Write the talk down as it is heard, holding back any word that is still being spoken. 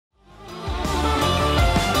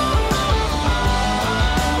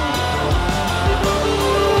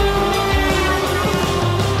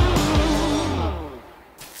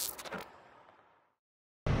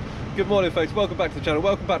Morning folks, welcome back to the channel,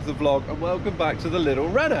 welcome back to the vlog, and welcome back to the little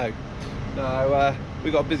Renault. Now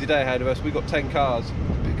we've got a busy day ahead of us. We've got 10 cars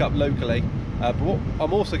to pick up locally, but what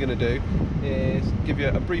I'm also going to do is give you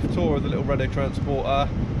a brief tour of the little Renault Transporter.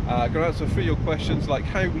 Going to answer a few of your questions like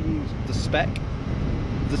how we use the spec,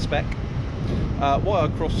 why I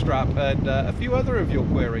cross strap, and a few other of your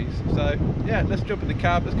queries. So yeah, let's jump in the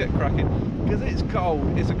cab, let's get cracking, because it's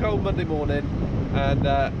cold. It's a cold Monday morning, and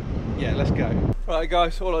yeah, let's go. Right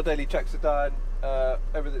guys, all our daily checks are done,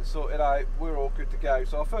 everything's sorted out, we're all good to go.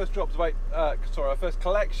 So our first drop's about, our first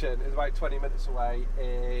collection is about 20 minutes away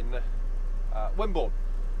in Wimborne.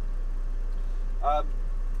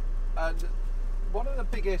 And one of the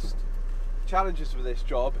biggest challenges for this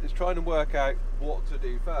job is trying to work out what to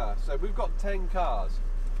do first. So we've got 10 cars,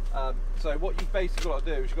 so what you've basically got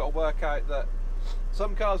to do is you've got to work out that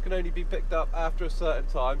some cars can only be picked up after a certain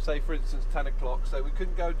time, say for instance 10 o'clock, so we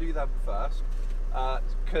couldn't go and do them first,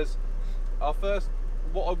 because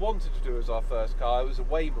what I wanted to do as our first car, it was a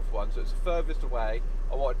Weymouth one, so it's the furthest away.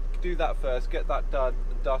 I wanted to do that first, get that done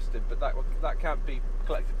and dusted, but that can't be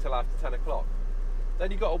collected till after 10 o'clock.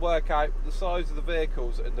 Then you've got to work out the size of the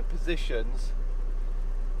vehicles and the positions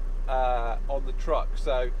on the truck.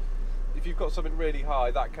 So if you've got something really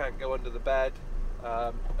high, that can't go under the bed,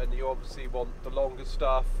 and you obviously want the longer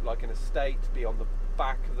stuff, like an estate, to be on the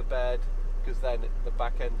back of the bed, because then the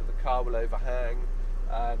back end of the car will overhang.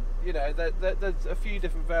 You know, there's a few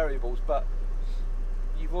different variables, but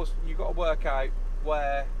you've got to work out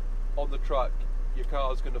where on the truck your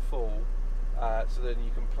car's going to fall, so then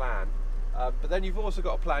you can plan. But then you've also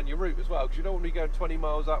got to plan your route as well, because you don't want to be going 20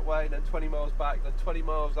 miles that way and then 20 miles back, then 20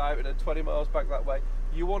 miles out and then 20 miles back that way.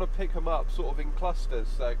 You want to pick them up sort of in clusters.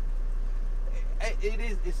 So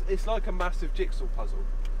it's like a massive jigsaw puzzle.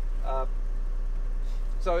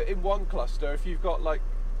 So in one cluster, if you've got like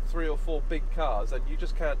 3 or 4 big cars, then you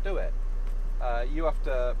just can't do it. You have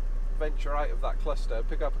to venture out of that cluster,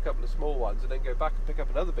 pick up a couple of small ones, and then go back and pick up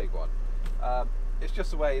another big one. It's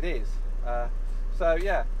just the way it is. So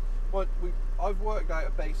yeah, I've worked out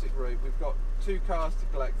a basic route. We've got 2 cars to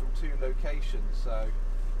collect from 2 locations, so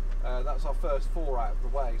that's our first 4 out of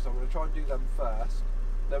the way. So I'm going to try and do them first,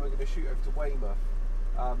 then we're going to shoot over to Weymouth.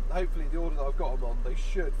 Hopefully the order that I've got them on, they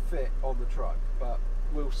should fit on the truck, but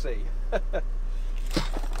we'll see.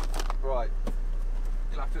 Right,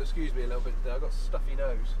 you'll have to excuse me a little bit today. I've got a stuffy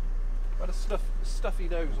nose. I've had a stuffy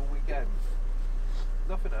nose all weekend.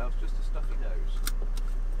 Nothing else, just a stuffy nose.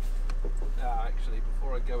 Actually,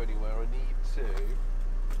 before I go anywhere, I need to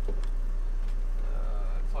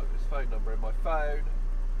type this phone number in my phone,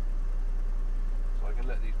 so I can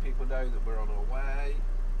let these people know that we're on our way.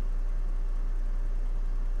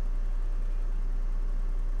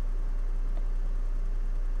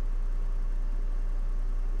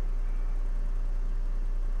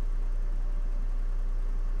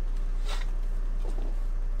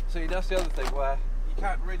 See, that's the other thing, where you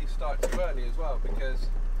can't really start too early as well, because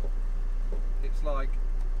it's like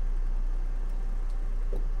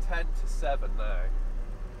 10 to 7 now.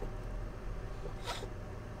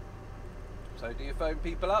 So do you phone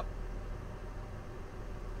people up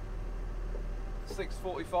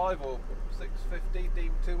 6:45 or 6:50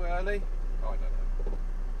 deemed too early? I don't know.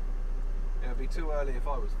 It would be too early if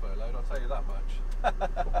I was furloughed, I'll tell you that much.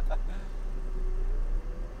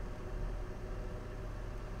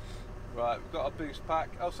 Right, we've got a boost pack.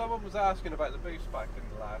 Oh, someone was asking about the boost pack in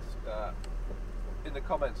the last, in the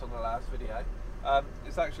comments on the last video.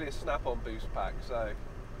 It's actually a snap-on boost pack, so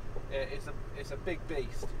it's a big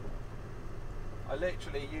beast. I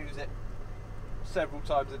literally use it several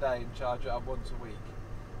times a day and charge it up once a week,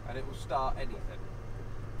 and it will start anything.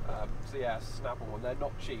 So yeah, it's a snap-on one. They're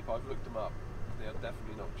not cheap. I've looked them up. They are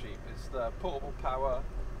definitely not cheap. It's the Portable Power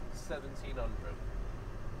 1700.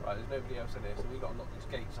 Right, there's nobody else in here, so we've got to lock these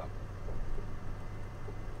gates up.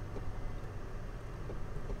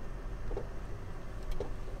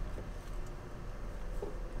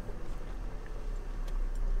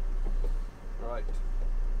 Right.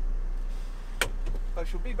 I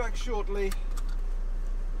shall be back shortly.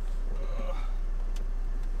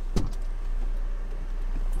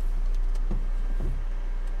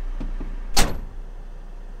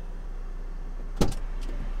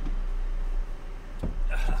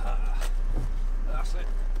 That's it.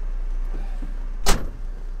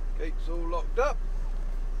 Gates all locked up.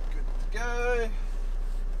 Good to go.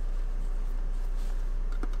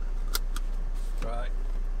 Right.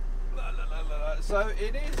 So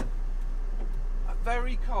it is a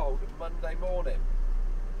very cold Monday morning.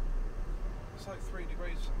 It's like 3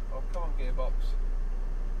 degrees. Oh, come on, gearbox.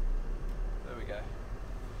 There we go.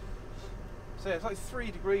 So yeah, it's like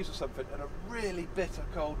 3 degrees or something, and a really bitter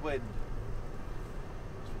cold wind.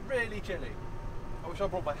 It's really chilly. I wish I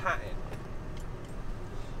brought my hat in.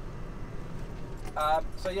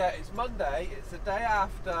 So yeah, it's Monday. It's the day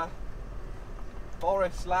after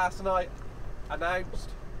Boris last night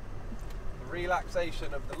announced the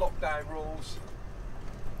relaxation of the lockdown rules.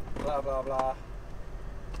 Blah blah blah.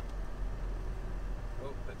 Oh,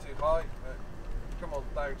 a bit too high. Come on,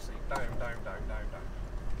 down, seat, down. There we go,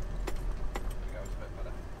 it's a bit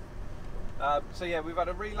better. So yeah, we've had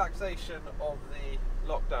a relaxation of the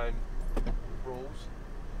lockdown rules.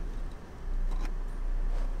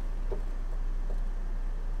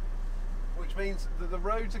 Which means that the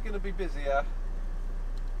roads are going to be busier.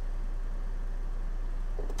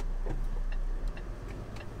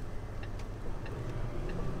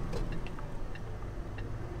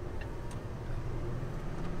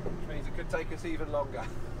 Which means it could take us even longer.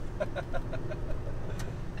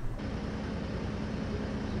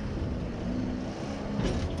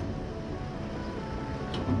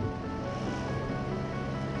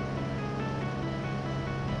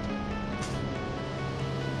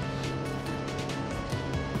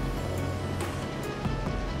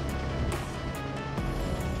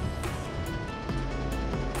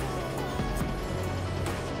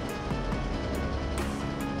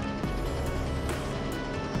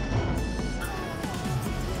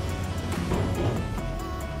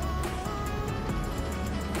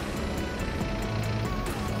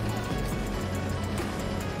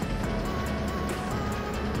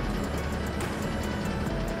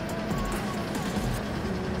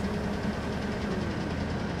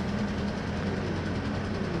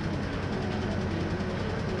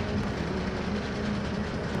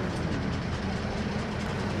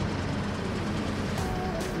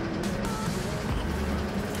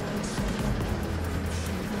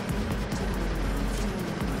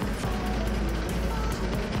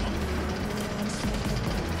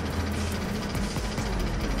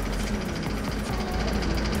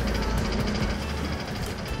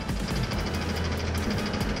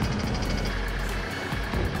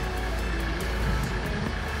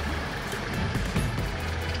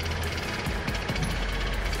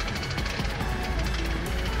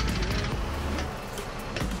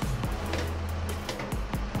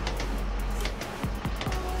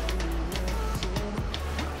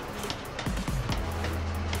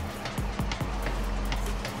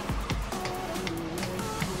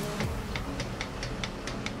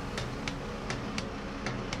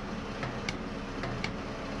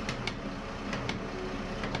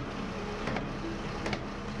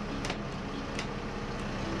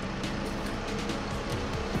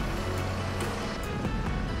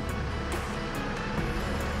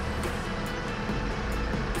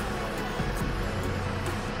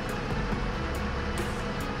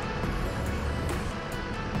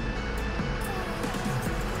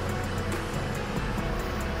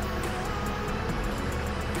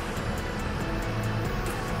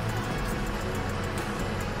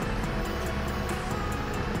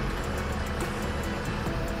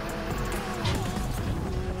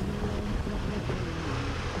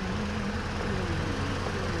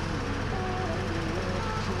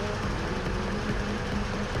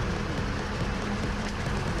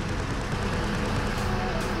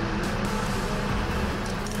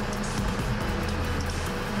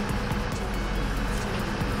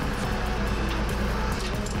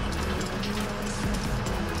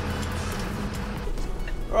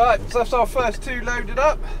 Right, so that's our first 2 loaded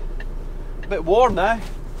up. A bit warm now,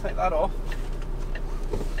 take that off.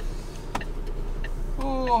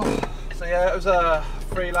 Ooh. So yeah, it was a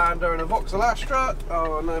Freelander and a Vauxhall Astra.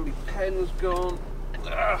 Oh, and now my pen's gone.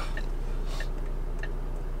 Ugh.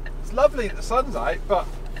 It's lovely that the sun's out, but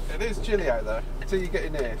it is chilly out there until you get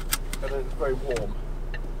in here, and then it's very warm.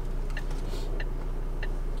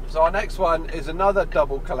 So our next one is another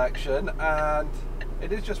double collection, and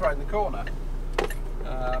it is just round the corner.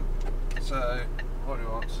 So what do we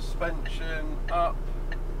want? Suspension up,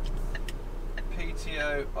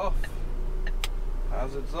 PTO off,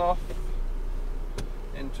 hazards off,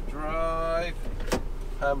 into drive,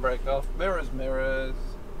 handbrake off, mirrors,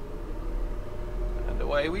 and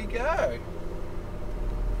away we go.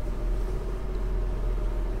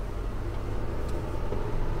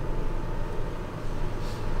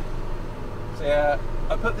 So yeah,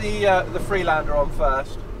 I put the Freelander on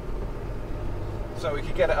first, so we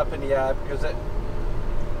could get it up in the air, because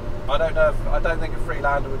I don't think a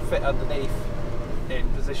Freelander would fit underneath in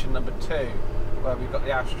position number 2 where we've got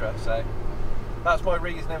the Astra. So that's my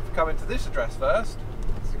reasoning for coming to this address first,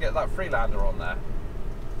 to get that Freelander on there.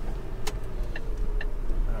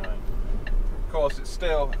 Right. Of course, it's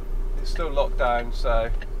still it's still locked down, so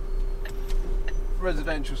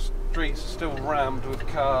residential streets are still rammed with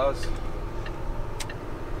cars.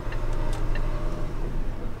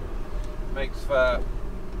 Makes for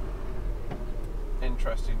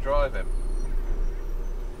interesting driving.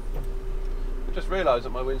 I just realised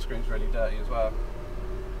that my windscreen's really dirty as well.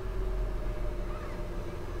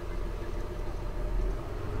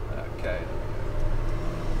 Okay.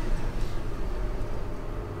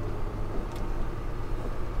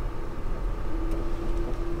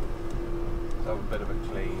 Let's have a bit of a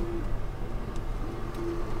clean.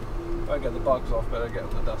 Won't get the bugs off, but I'll get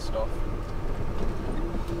the dust off.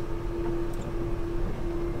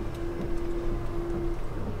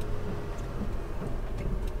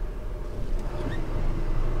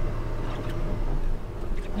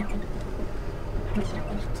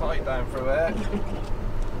 Tight down through here.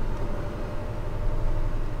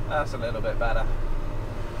 That's a little bit better.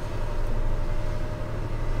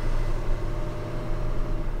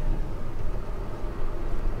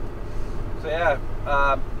 So yeah,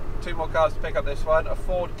 2 more cars to pick up this one, a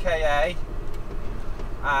Ford KA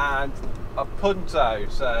and a Punto.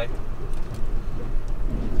 So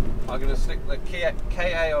I'm going to stick the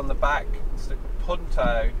KA on the back, stick the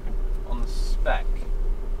Punto on the spec.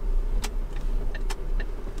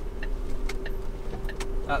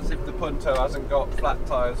 That's if the Punto hasn't got flat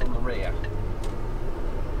tyres on the rear.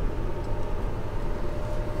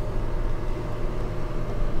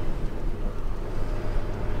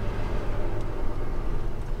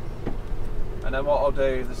 And then what I'll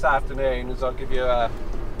do this afternoon is I'll give you a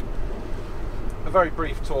very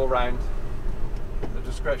brief tour around the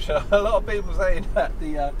description. A lot of people saying that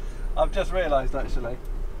the I've just realised actually,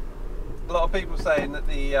 a lot of people saying that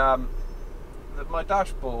the that my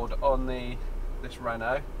dashboard on this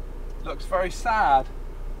Renault looks very sad,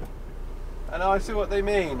 and I see what they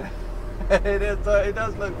mean. It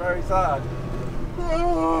does look very sad.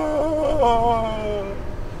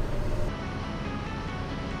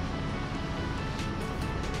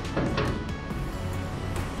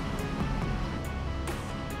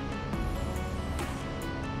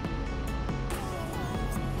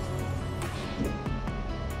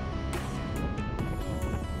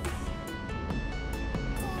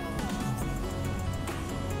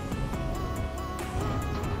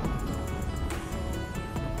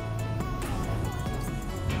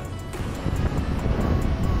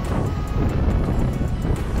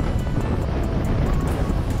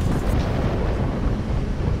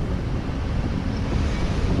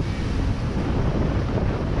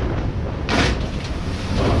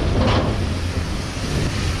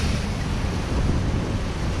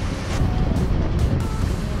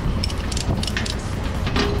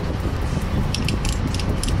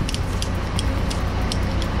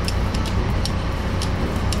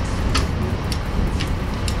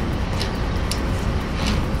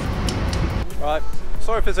 Right,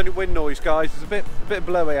 sorry if there's any wind noise, guys. It's a bit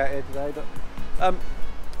blowy out here today, but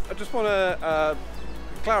I just want to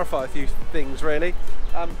clarify a few things really.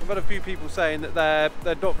 I've had a few people saying that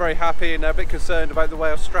they're not very happy and they're a bit concerned about the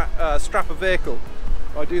way I strap a vehicle.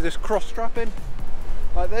 I do this cross strapping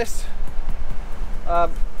like this.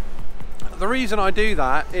 The reason I do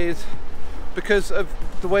that is because of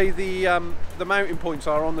the way the mounting points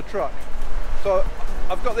are on the truck. So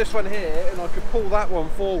I've got this one here and I could pull that one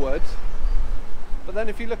forwards. But then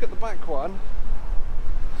if you look at the back one,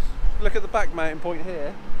 look at the back mounting point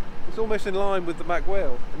here, it's almost in line with the back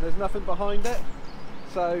wheel and there's nothing behind it.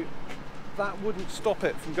 So that wouldn't stop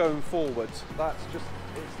it from going forwards. That's just,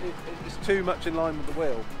 it's too much in line with the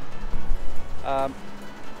wheel.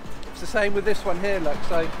 It's the same with this one here, look.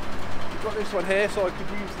 So you've got this one here, so I could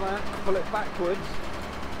use that, pull it backwards.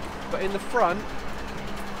 But in the front,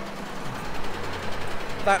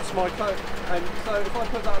 that's my coat, and so if I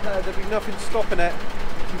put that there, there'd be nothing stopping it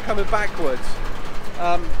from coming backwards.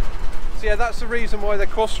 So yeah, that's the reason why they're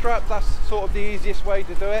cross strapped. That's sort of the easiest way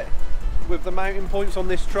to do it with the mounting points on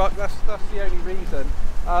this truck. That's the only reason.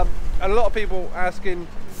 And a lot of people asking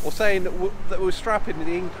or saying that we're strapping in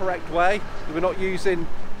the incorrect way, that we're not using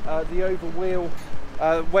the over wheel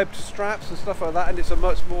webbed straps and stuff like that, and it's a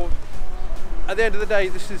much more, at the end of the day,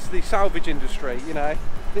 this is the salvage industry, you know.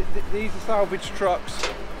 These are salvage trucks,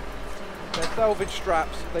 they're salvage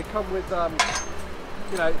straps. They come with,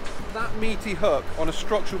 you know, that meaty hook on a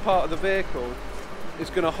structural part of the vehicle is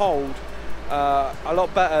going to hold a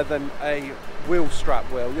lot better than a wheel strap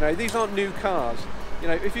will. You know, these aren't new cars. You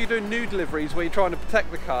know, if you're doing new deliveries where you're trying to protect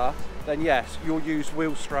the car, then yes, you'll use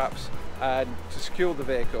wheel straps to secure the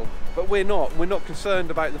vehicle. But we're not concerned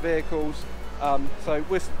about the vehicles. So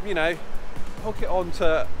we're, you know, hook it onto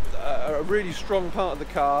a really strong part of the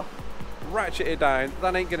car, ratchet it down,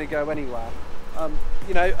 that ain't going to go anywhere.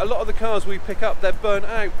 You know, a lot of the cars we pick up, they're burnt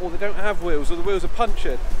out, or they don't have wheels, or the wheels are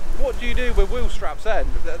punctured. What do you do where wheel straps end?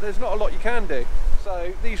 There's not a lot you can do.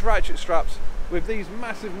 So these ratchet straps with these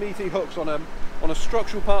massive meaty hooks on them, on a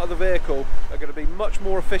structural part of the vehicle, are going to be much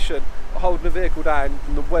more efficient at holding the vehicle down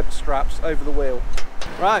than the web straps over the wheel.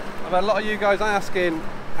 Right, I've had a lot of you guys asking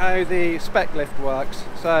how the spec lift works.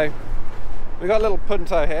 So we've got a little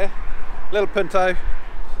punto here,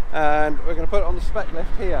 and we're going to put it on the spec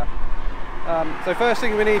lift here. So first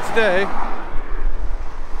thing we need to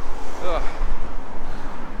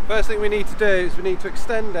do, is we need to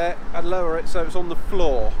extend it and lower it so it's on the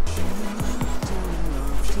floor.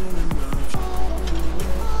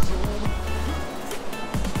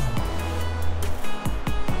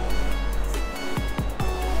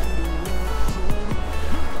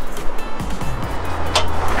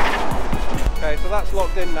 Okay, so that's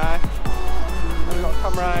locked in now. Then we've got to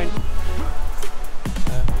come round.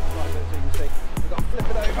 We've got to flip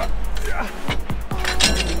it over.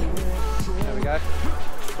 There we go.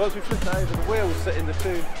 Once we flip it over, the wheels sit in the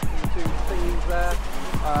two thingies there.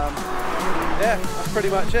 Yeah, that's pretty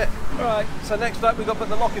much it. Right, so next up we've got to put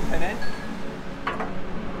the locking pin in.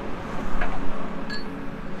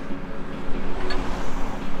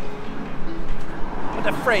 With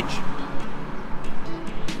the fridge.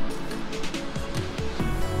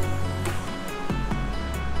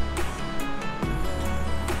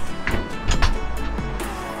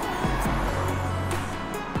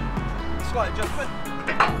 Slight adjustment.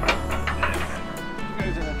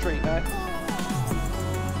 Goes in a treat now.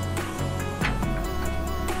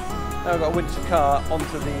 Now we've got to winch the car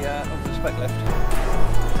onto the spec lift.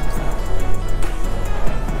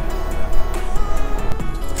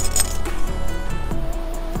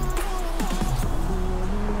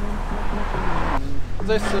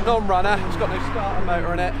 This is a non-runner. It's got no starter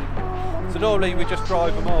motor in it. So normally we just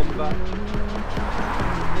drive them on, but in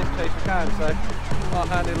this case we can. So our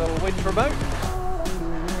handy little winch remote.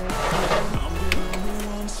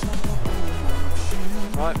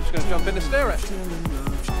 Right, I'm just going to jump in to steer it.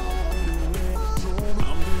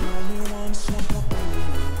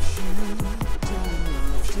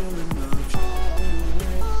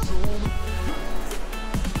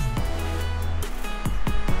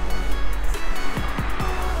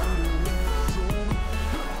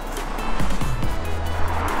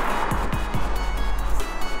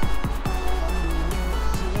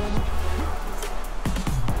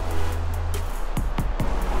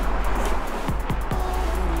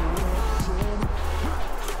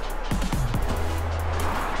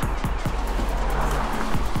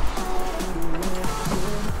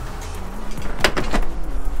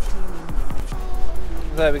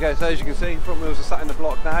 There we go, so as you can see, front wheels are sat in the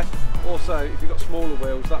block now. Also, if you've got smaller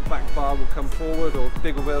wheels, that back bar will come forward, or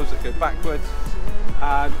bigger wheels that go backwards.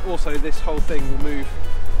 And also this whole thing will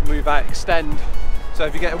move out, extend. So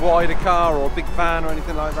if you get a wider car or a big van or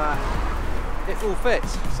anything like that, it all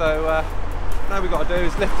fits. So now we've got to do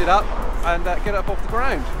is lift it up and get it up off the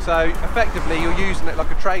ground. So effectively you're using it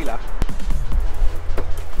like a trailer.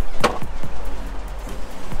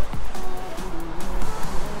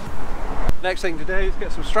 Next thing to do is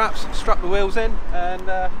get some straps, strap the wheels in, and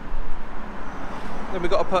then we've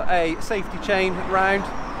got to put a safety chain round,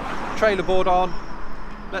 trailer board on,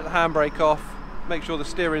 let the handbrake off, make sure the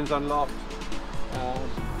steering's unlocked,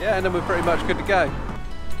 yeah, and then we're pretty much good to go.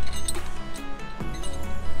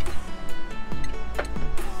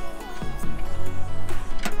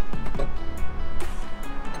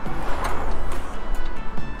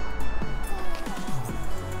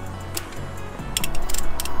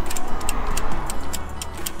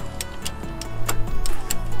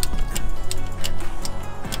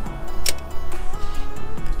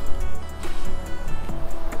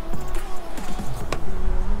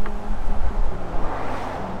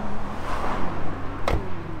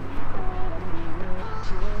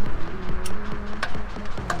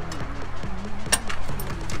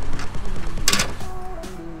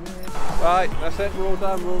 Right, that's it, we're all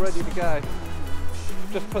done, we're all ready to go.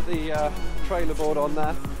 Just put the trailer board on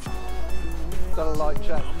there, done a light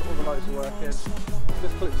check, all the lights are working.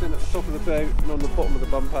 Just clips in at the top of the boot and on the bottom of the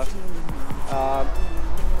bumper.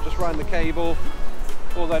 Just ran the cable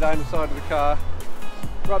all the way down the side of the car,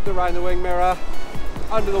 rubbed it around the wing mirror,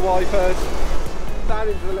 under the wipers, down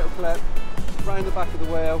into the little clip, round the back of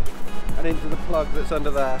the wheel and into the plug that's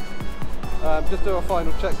under there. Just do our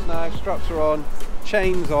final checks now, straps are on,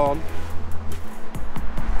 chains on.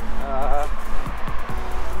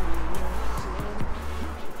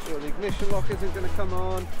 Sure the ignition lock isn't going to come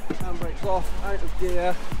on, handbrake's off, out of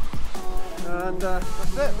gear, and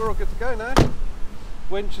that's it, we're all good to go now.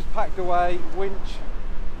 Winch is packed away, winch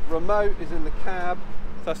remote is in the cab.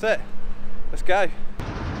 So that's it. Let's go.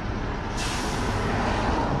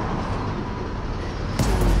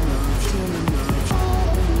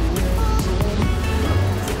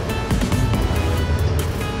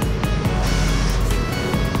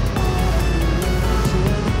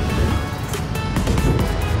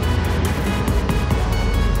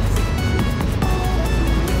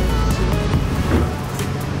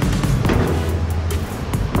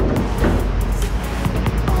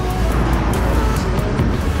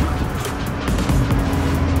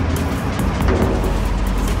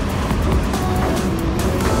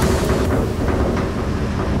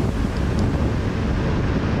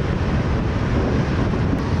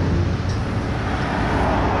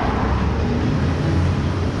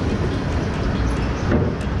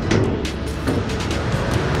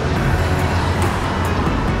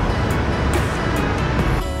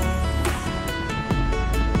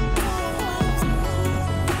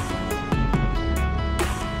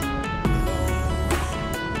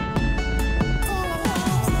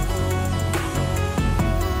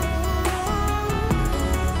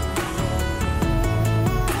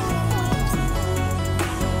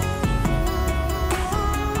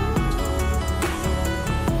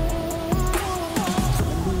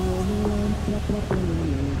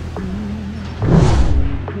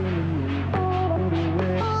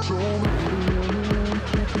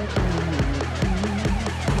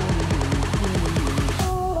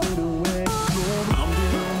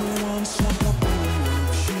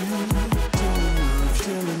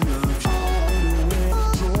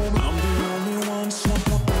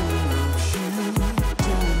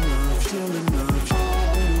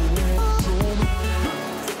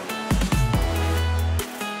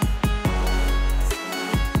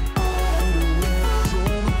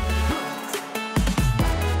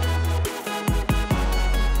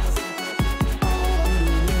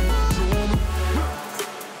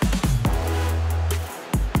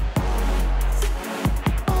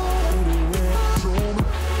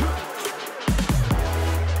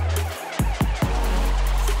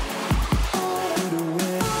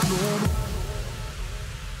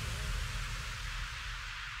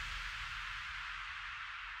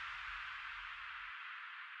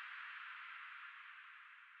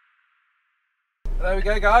 There we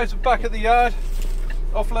go, guys, we're back at the yard,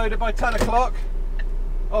 offloaded by 10 o'clock,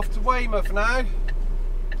 off to Weymouth now.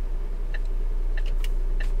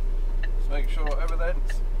 Let's make sure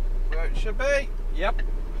everything's where it should be. Yep.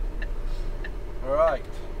 Alright.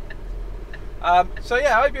 So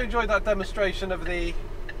yeah, I hope you enjoyed that demonstration of the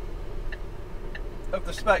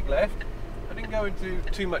spec lift. I didn't go into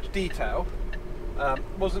too much detail.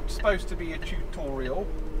 Wasn't supposed to be a tutorial.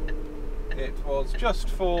 It was just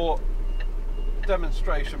for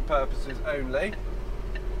demonstration purposes only,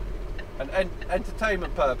 and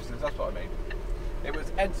entertainment purposes, that's what I mean. It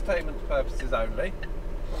was entertainment purposes only.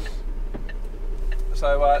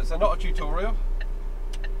 So so not a tutorial.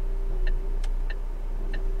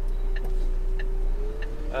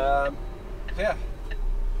 So yeah,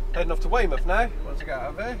 heading off to Weymouth now once I get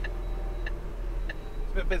out of here.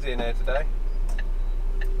 It's a bit busy in here today.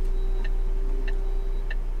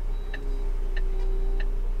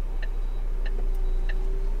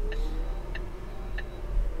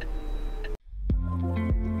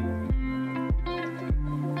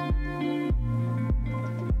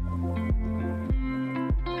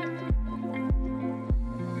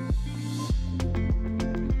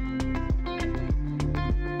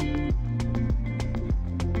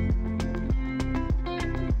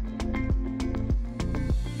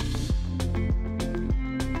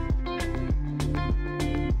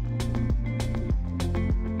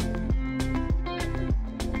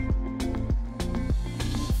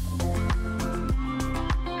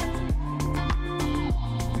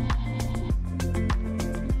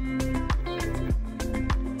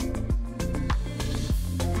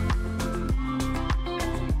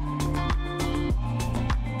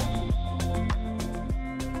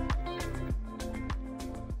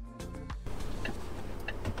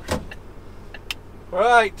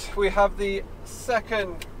 Right, we have the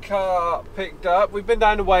second car picked up. We've been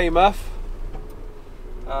down to Weymouth.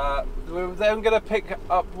 We were then going to pick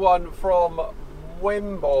up one from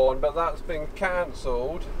Wimborne, but that's been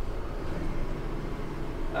cancelled.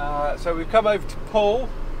 So we've come over to Poole,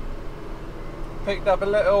 picked up a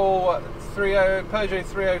little Peugeot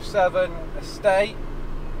 307 Estate.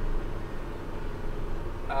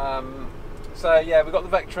 So yeah, we've got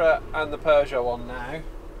the Vectra and the Peugeot on now.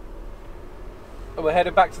 And we're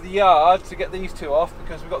headed back to the yard to get these two off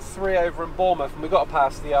because we've got 3 over in Bournemouth and we've got to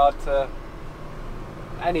pass the yard to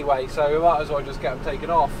anyway, so we might as well just get them taken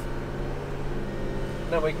off.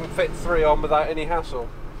 Then we can fit 3 on without any hassle.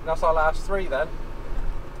 That's our last 3 then.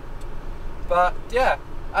 But yeah,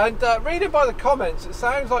 and reading by the comments, it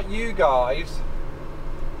sounds like you guys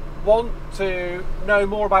want to know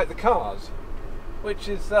more about the cars, which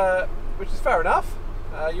is fair enough.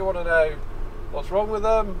 You want to know what's wrong with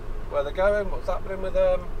them, where they're going, what's happening with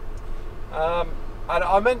them. And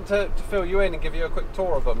I meant to fill you in and give you a quick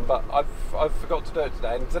tour of them, but I've forgot to do it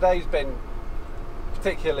today. And today's been a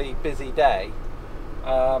particularly busy day.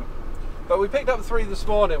 But we picked up 3 this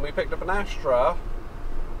morning. We picked up an Astra,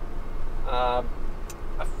 a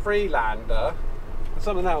Freelander, and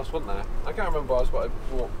something else, wasn't there? I can't remember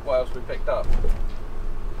what else we picked up.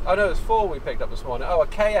 Oh no, it was 4 we picked up this morning. Oh, a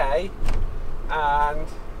KA and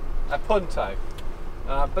a Punto.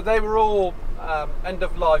 But they were all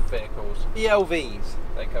end-of-life vehicles, ELVs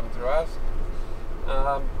they come through as.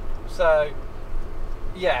 So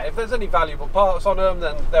yeah, if there's any valuable parts on them,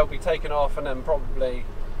 then they'll be taken off and then probably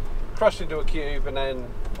crushed into a cube and then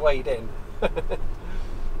weighed in.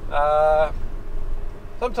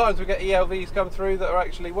 Sometimes we get ELVs come through that are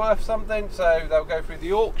actually worth something, so they'll go through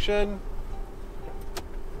the auction.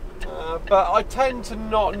 But I tend to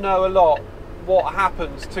not know a lot what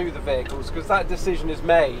happens to the vehicles, because that decision is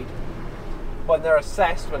made when they're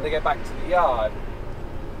assessed when they get back to the yard.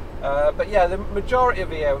 But yeah, the majority of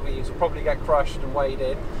ELVs will probably get crushed and weighed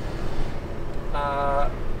in.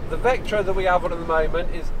 The Vectra that we have on at the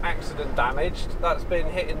moment is accident damaged. That's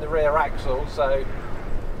been hitting the rear axle, so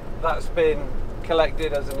that's been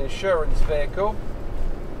collected as an insurance vehicle.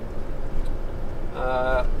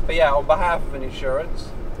 But yeah, on behalf of an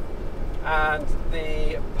insurance. And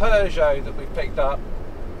the Peugeot that we've picked up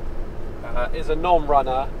is a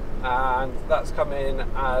non-runner, and that's come in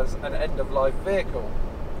as an end-of-life vehicle.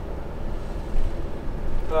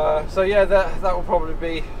 So yeah, that will probably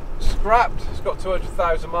be scrapped. It's got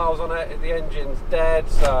 200,000 miles on it. The engine's dead,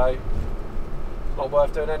 so it's not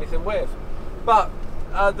worth doing anything with. But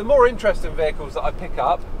the more interesting vehicles that I pick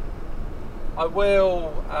up, I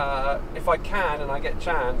will, if I can and I get a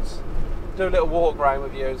chance, do a little walk around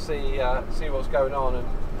with you and see what's going on and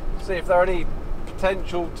see if there are any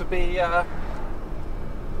potential to be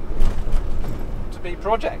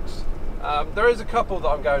projects. There is a couple that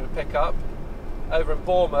I'm going to pick up over in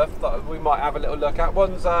Bournemouth that we might have a little look at.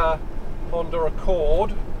 One's a Honda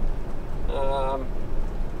Accord,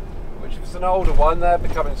 which is an older one. They're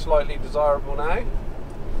becoming slightly desirable now,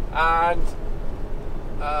 and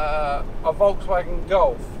a Volkswagen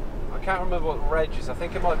Golf. I can't remember what the reg is. I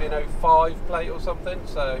think it might be an 05 plate or something.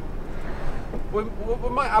 So we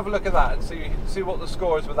might have a look at that and see what the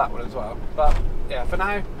score is with that one as well. But yeah, for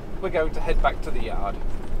now we're going to head back to the yard.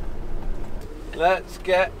 Let's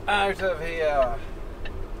get out of here.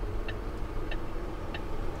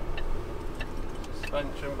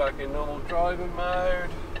 Suspension back in normal driving mode.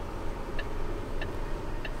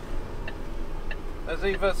 There's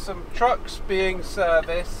either some trucks being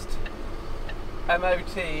serviced,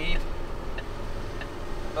 MOT'd,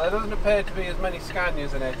 but there doesn't appear to be as many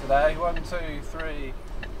Scanias in here today. 1, 2, 3,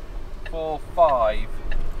 4, 5.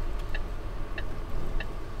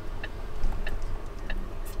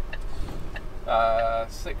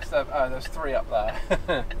 6, 7, oh, there's 3 up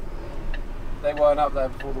there. They weren't up there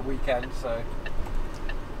before the weekend, so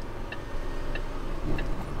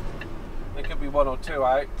there could be 1 or 2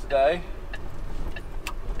 out today.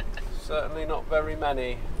 Certainly not very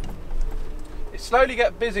many. It's slowly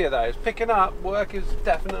getting busier though. It's picking up. Work is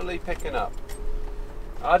definitely picking up.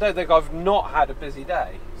 I don't think I've not had a busy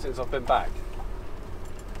day since I've been back.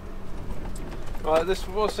 Right,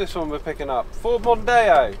 what's this one we're picking up? Ford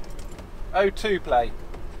Mondeo 02 plate.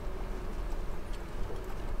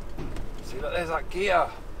 See, look, there's that gear.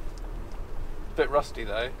 Bit rusty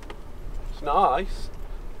though. It's nice.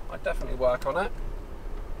 I'd definitely work on it.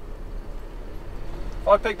 If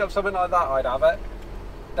I picked up something like that, I'd have it.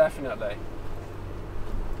 Definitely.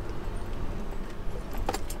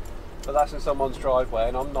 But that's in someone's driveway,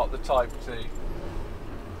 and I'm not the type to. It's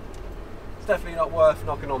definitely not worth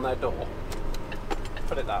knocking on their door.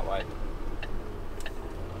 Put it that way.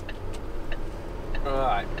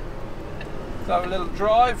 Alright. Let's have a little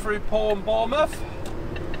drive through Bournemouth.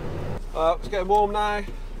 It's getting warm now.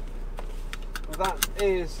 That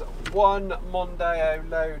is one Mondeo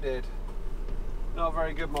loaded. Not a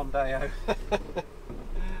very good Mondeo.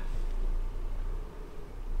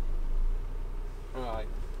 Right.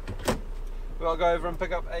 We've got to go over and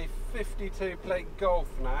pick up a 52 plate Golf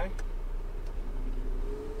now.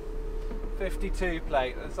 52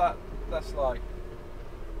 plate. That's going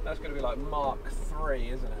to be like Mark 3,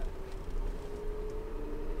 isn't it?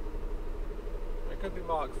 could be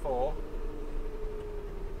Mark 4.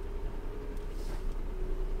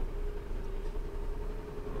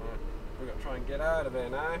 Right, we've got to try and get out of here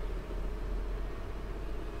now.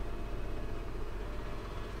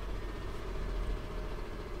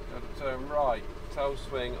 Got to turn right. Tail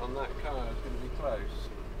swing on that car is going to be close.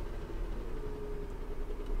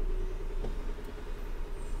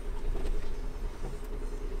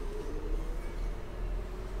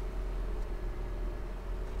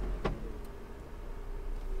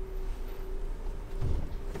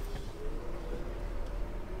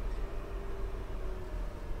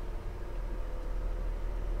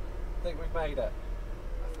 I think we've made it.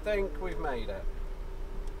 I think we've made it.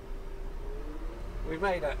 We've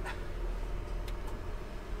made it.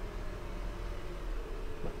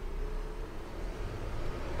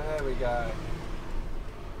 There we go.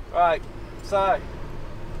 Right, so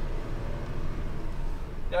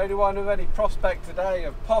the only one with any prospect today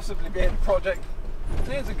of possibly being a project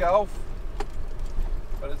is a Golf,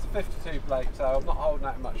 but it's a 52 plate, so I'm not holding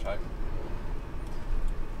out much hope.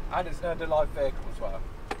 And it's a light vehicle as well.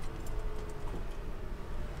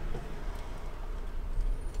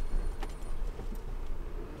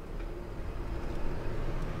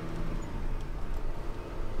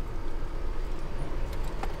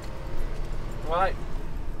 Right,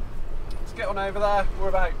 let's get on over there. We're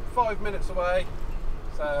about 5 minutes away,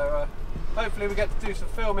 so hopefully we get to do some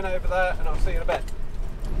filming over there, and I'll see you in a bit.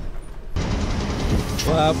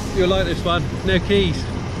 Well, you'll like this one. No keys.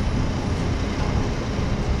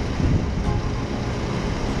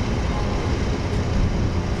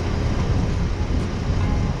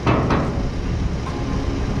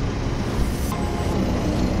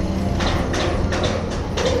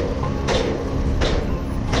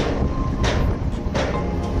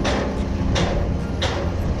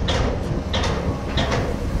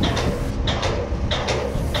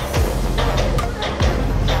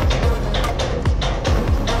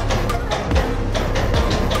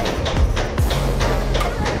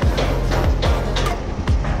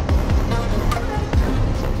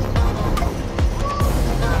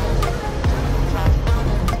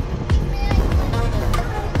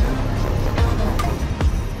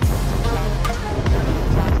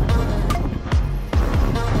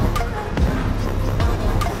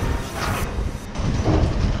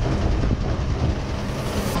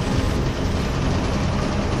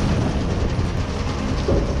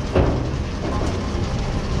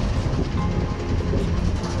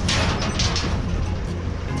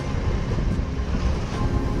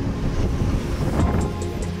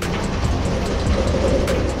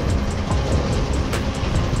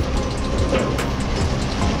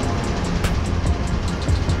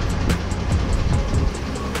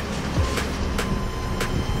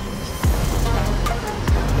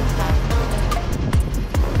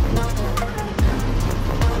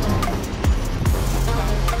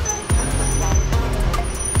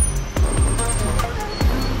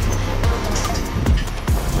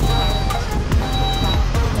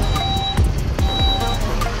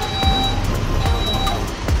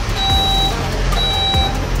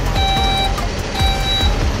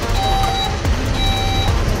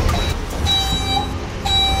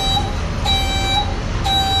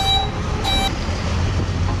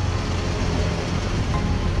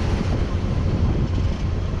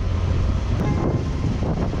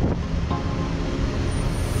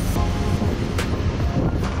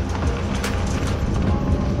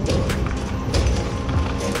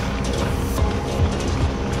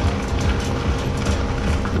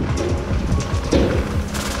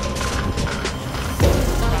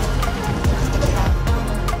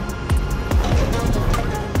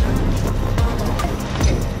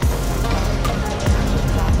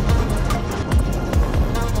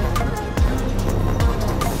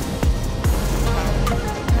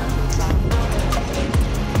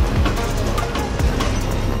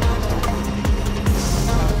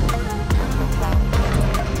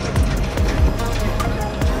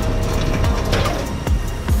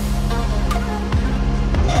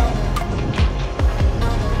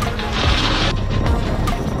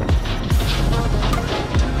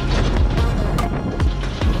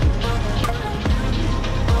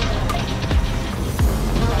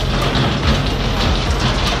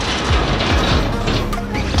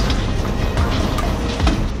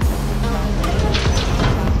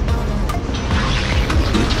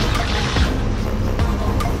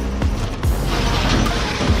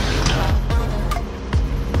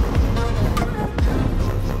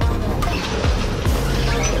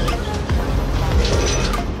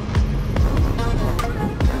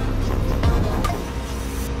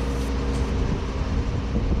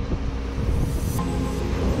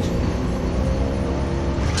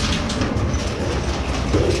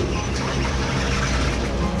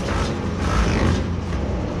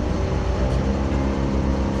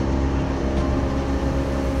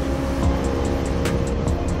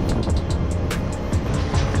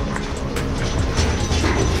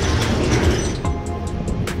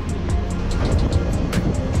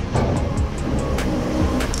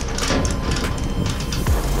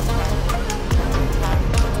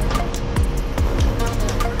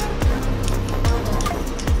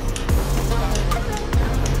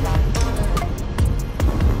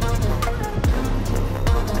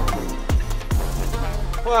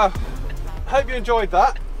 you enjoyed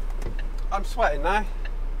that. I'm sweating now.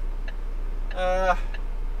 So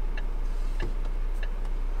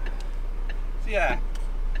yeah,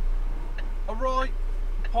 a right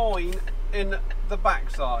point in the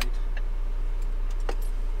backside.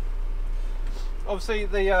 Obviously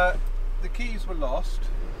the keys were lost,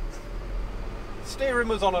 steering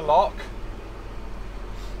was on a lock,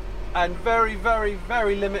 and very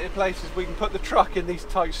limited places we can put the truck in these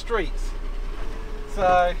tight streets.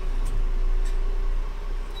 So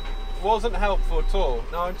wasn't helpful at all.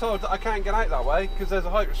 Now I'm told that I can't get out that way because there's a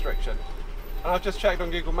height restriction, and I've just checked on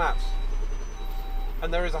Google Maps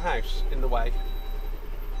and there is a house in the way.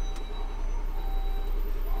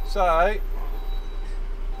 So I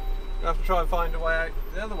have to try and find a way out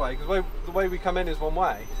the other way, because the way we come in is one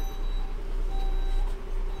way.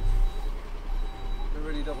 I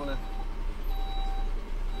really don't want to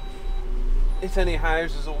hit any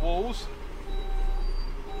houses or walls.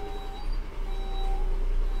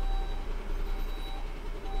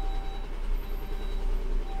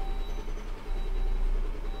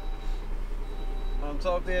 I'm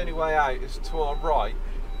told the only way out is to our right,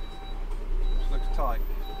 which looks tight.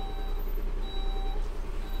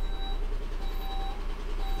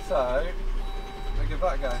 So, I'll give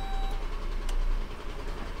that a go.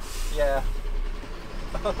 Yeah.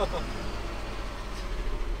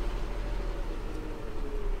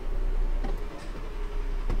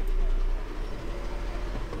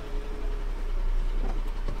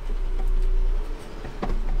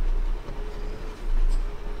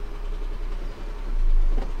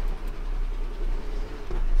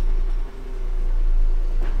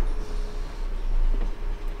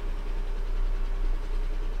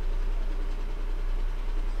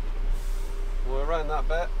 Around that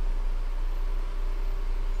bit.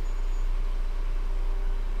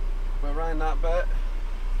 We're around that bit.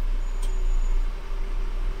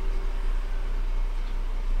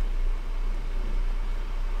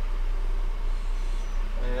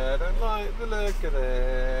 Yeah, I don't like the look of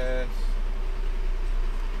this.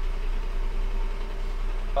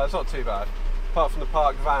 Oh, it's not too bad, apart from the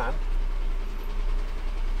parked van.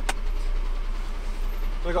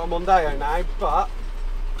 We've got a Mondeo now, but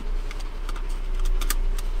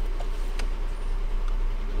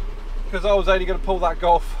because I was only going to pull that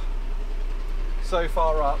Golf so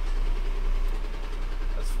far up,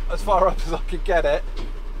 as far up as I could get it,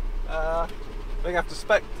 I think I have to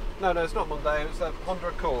spec, no it's not Mondeo, it's a Honda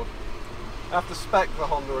Accord. I have to spec the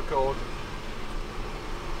Honda Accord.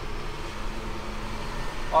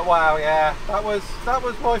 Oh wow, yeah, that was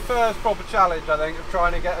my first proper challenge, I think, of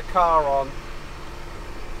trying to get a car on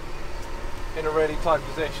in a really tight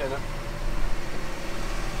position.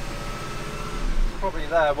 Probably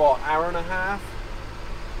there, what, hour and a half?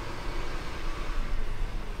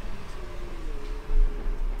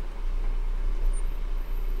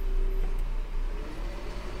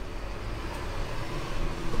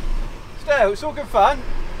 Still, it's all good fun.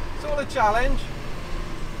 It's all a challenge.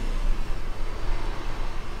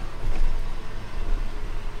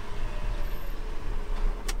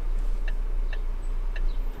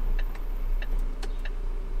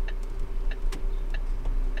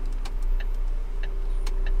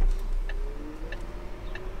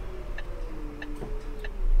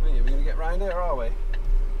 Round here, are we?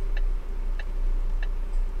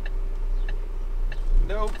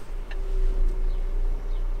 Nope.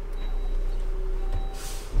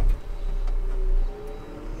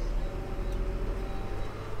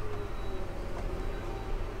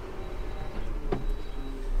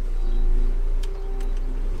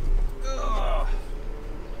 Ugh.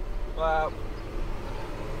 Wow.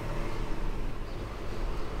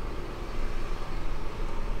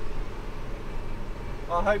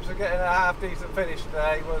 My hopes of getting a half decent finish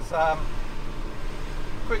today was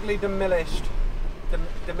quickly diminished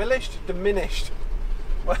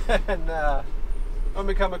when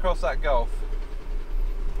we come across that Golf.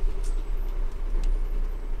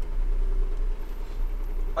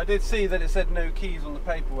 I did see that it said no keys on the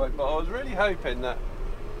paperwork, but I was really hoping that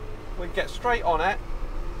we'd get straight on it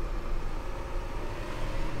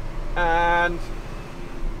and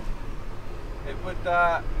it would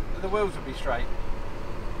the wheels would be straight.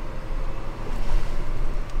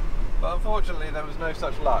 But unfortunately there was no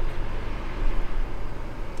such luck.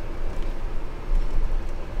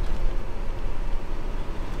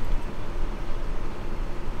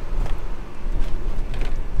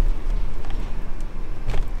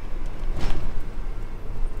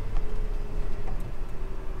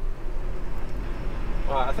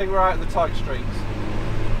 Right, I think we're out in the tight streets.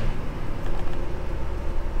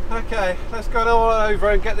 Okay, let's go all over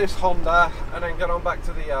and get this Honda and then get on back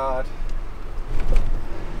to the yard.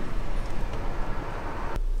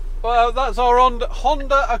 Well, that's our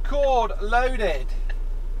Honda Accord loaded.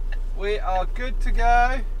 We are good to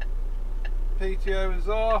go. PTO is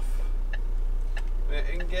off. We're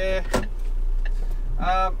in gear.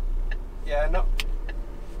 Yeah, not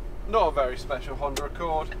a very special Honda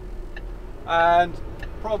Accord. And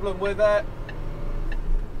problem with it,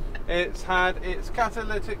 it's had its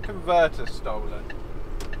catalytic converter stolen.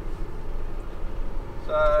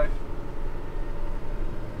 So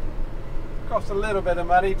cost a little bit of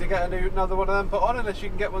money to get another one of them put on, unless you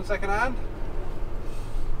can get one second hand.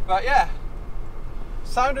 But yeah,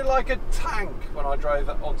 sounded like a tank when I drove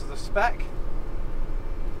it onto the spec.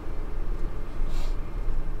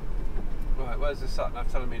 Right, where's the sat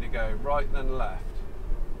nav telling me to go? Right then left.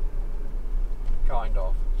 Kind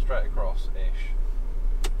of. Straight across-ish.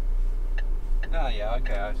 Ah yeah,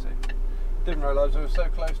 okay, I see. Didn't realise we were so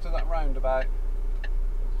close to that roundabout.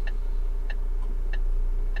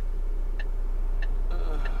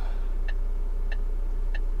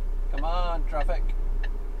 Come on, traffic.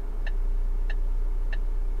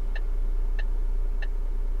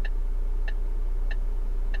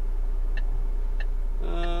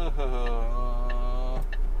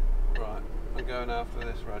 Right, I'm going after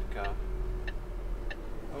this red car.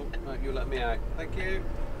 Oh, no, you let me out. Thank you.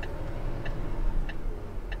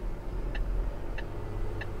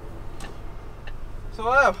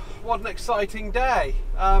 So, what an exciting day.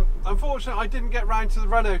 Unfortunately, I didn't get round to the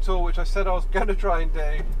Renault tour, which I said I was going to try and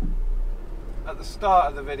do at the start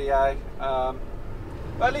of the video. But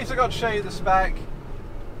at least I got to show you the spec.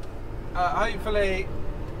 Hopefully,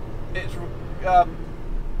 it's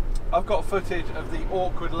I've got footage of the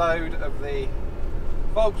awkward load of the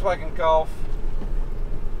Volkswagen Golf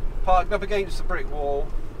parked up against the brick wall,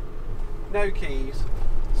 no keys,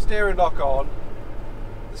 steering lock on,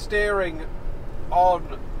 the steering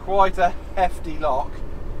on quite a hefty lock,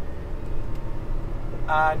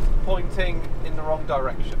 and pointing in the wrong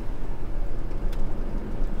direction.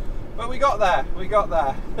 But we got there,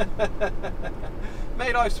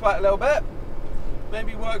 Made I sweat a little bit.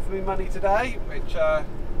 Maybe work for me money today, which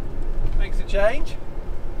makes a change.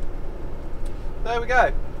 There we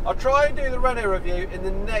go. I'll try and do the Renault review in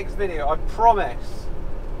the next video, I promise.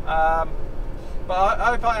 But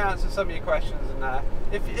I hope I answered some of your questions in there.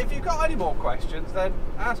 If you've got any more questions, then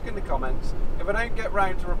ask in the comments. If I don't get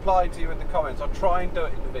round to replying to you in the comments, I'll try and do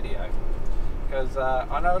it in the video. Because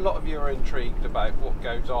I know a lot of you are intrigued about what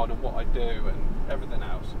goes on and what I do and everything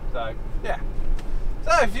else. So, yeah.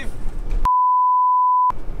 So, if you've...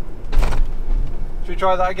 Should we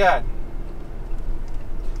try that again?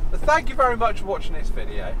 But thank you very much for watching this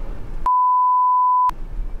video.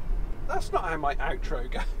 That's not how my outro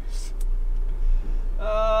goes.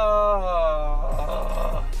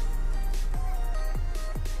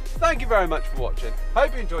 Thank you very much for watching.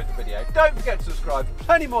 Hope you enjoyed the video. Don't forget to subscribe for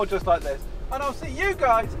plenty more just like this. And I'll see you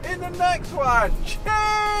guys in the next one. Cheers!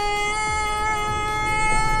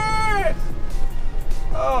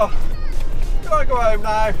 Oh, can I go home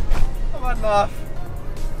now? I've had enough.